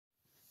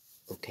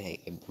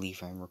Okay, I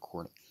believe I'm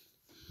recording.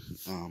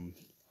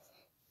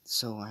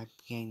 So I'm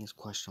getting this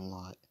question a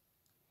lot.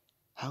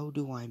 How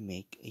do I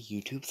make a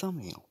YouTube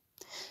thumbnail?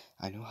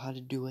 I know how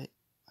to do it,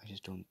 I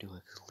just don't do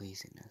it because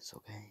laziness,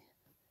 okay?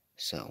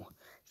 So,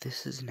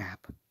 this is an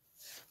app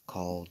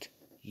called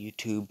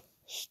YouTube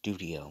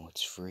Studio.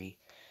 It's free.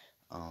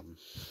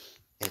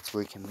 It's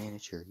where you can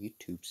manage your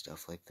YouTube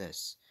stuff like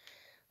this.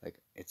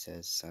 Like, it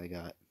says I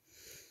got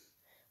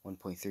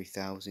 1.3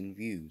 thousand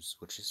views,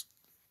 which is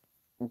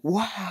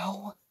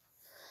wow!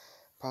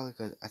 Probably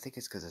because, I think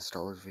it's because of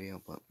Star Wars video,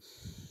 but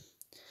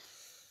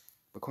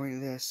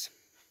according to this,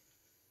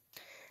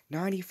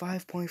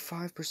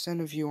 95.5%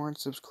 of you aren't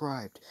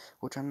subscribed,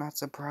 which I'm not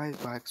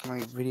surprised by because my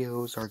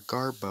videos are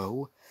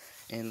garbo,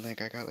 and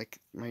like I got like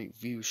my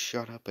views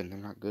shut up and they're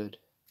not good.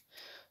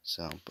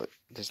 So, but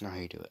that's not how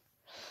you do it.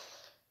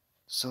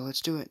 So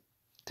let's do it.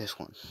 This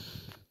one.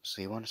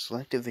 So you want to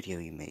select a video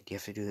you made. You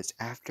have to do this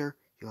after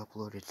you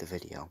uploaded the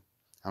video.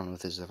 I don't know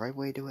if this is the right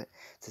way to do it.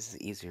 This is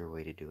the easier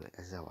way to do it.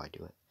 This is how I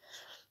do it.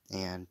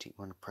 And you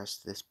want to press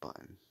this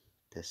button.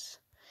 You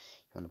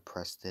want to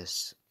press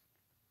this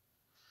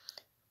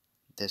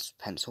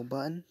pencil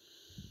button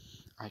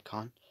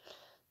icon.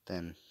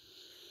 Then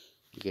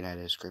you can add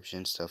a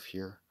description stuff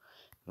here.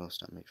 No,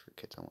 it's not made for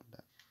kids. I want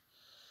that.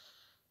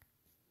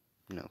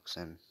 No, because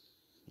then,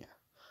 yeah.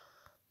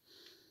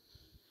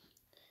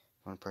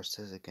 I want to press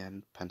this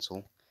again.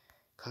 Pencil.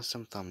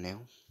 Custom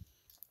thumbnail.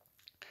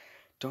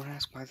 Don't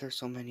ask why there's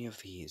so many of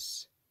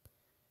these.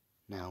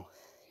 Now,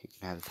 you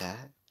can have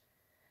that.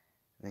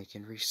 Then you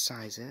can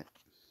resize it.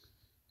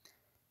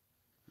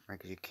 Right,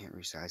 because you can't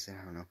resize it.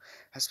 I don't know.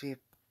 Has to be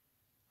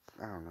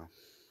I don't know.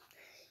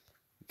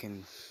 You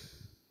can.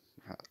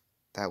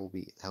 That will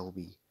be.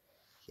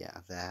 Yeah,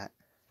 that.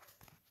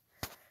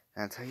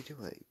 That's how you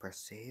do it. You press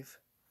save.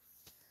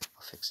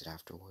 I'll fix it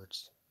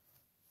afterwards.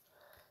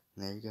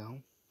 And there you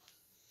go.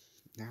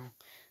 Now,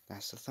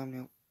 that's the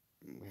thumbnail.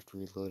 We have to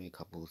reload it a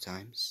couple of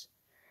times.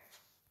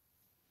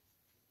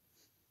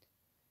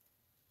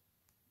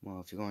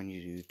 Well, if you go on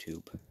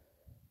YouTube,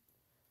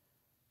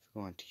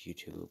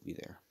 it'll be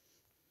there.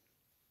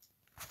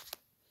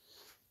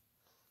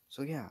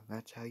 So yeah,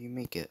 that's how you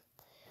make it.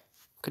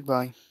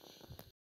 Goodbye.